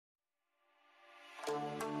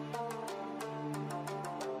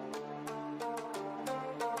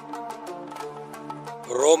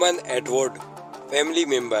Roman Atwood family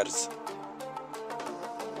members.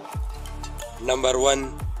 Number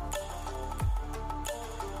 1.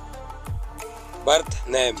 Birth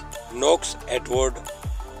name Knox Atwood.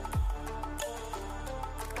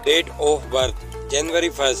 Date of birth January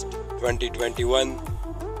 1st, 2021.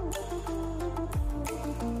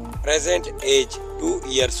 Present age 2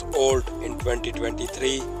 years old in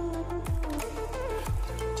 2023.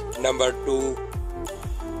 Number 2.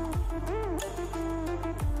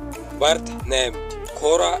 Birth name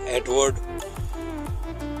Cora Atwood.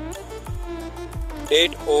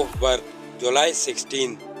 Date of birth July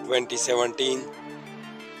 16, 2017.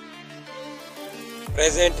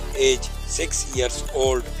 Present age 6 years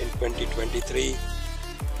old in 2023.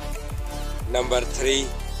 Number 3.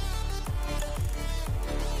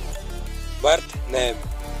 Birth name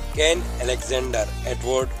Ken Alexander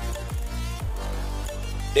Atwood.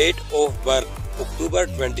 Date of birth October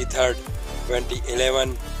 23rd,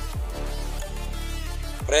 2011.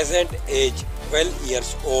 Present age 12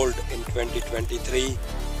 years old in 2023.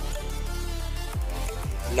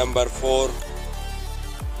 Number 4.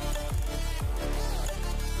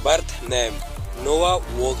 Birth name Noah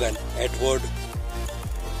Vaughan Atwood.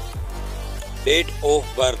 Date of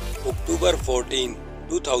birth October 14,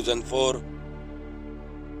 2004.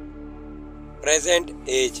 Present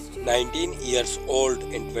age 19 years old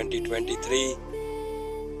in 2023.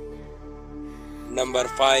 Number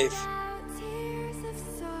 5.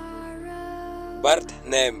 Birth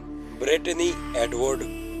name Brittany Atwood.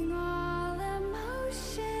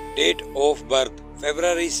 Date of birth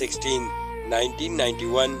February 16,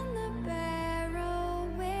 1991.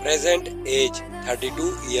 Present age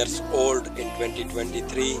 32 years old in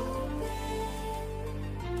 2023.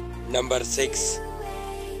 Number 6.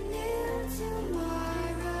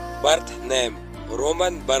 Birth name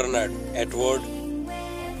Roman Bernard Atwood.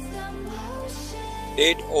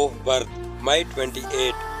 Date of birth May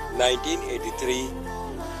 28, 1983.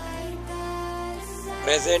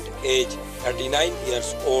 Present age 39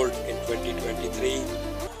 years old in 2023.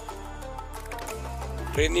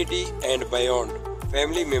 Trinity and beyond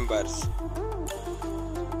family members.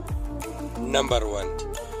 Number 1.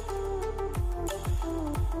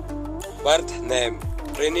 Birth name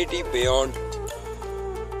Trinity Beyond.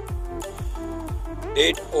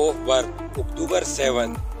 Date of birth October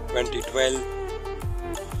 7, 2012.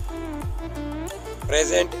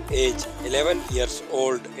 Present age 11 years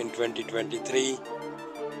old in 2023.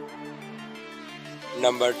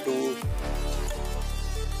 Number 2.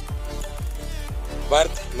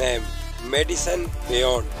 Birth name Madison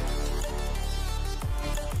Beyond.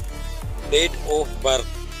 Date of birth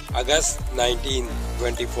August 19,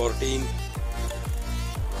 2014.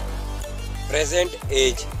 Present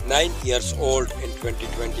age 9 years old in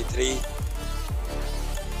 2023.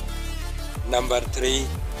 Number 3.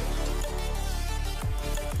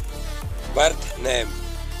 Birth name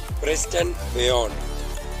Preston Beyond.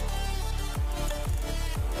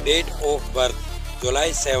 Date of birth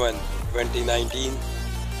July 7, 2019.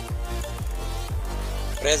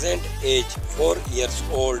 Present age 4 years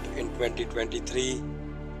old in 2023.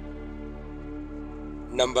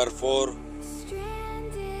 Number 4.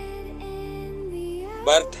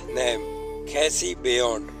 Birth name Cassie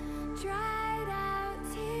Beyond.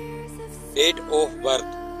 Date of birth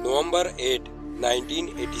November 8,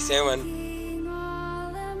 1987.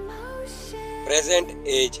 Present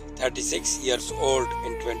age 36 years old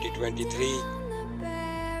in 2023.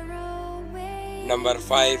 Number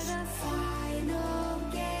 5.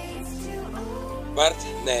 Birth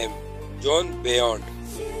name John Beyond.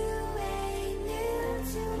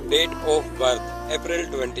 Date of birth April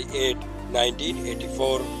 28,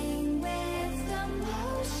 1984.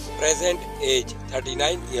 Present age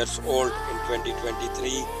 39 years old in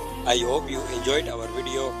 2023. I hope you enjoyed our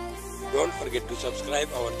video. Don't forget to subscribe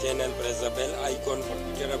our channel, press the bell icon for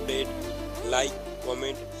future update, like,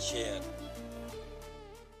 comment, share.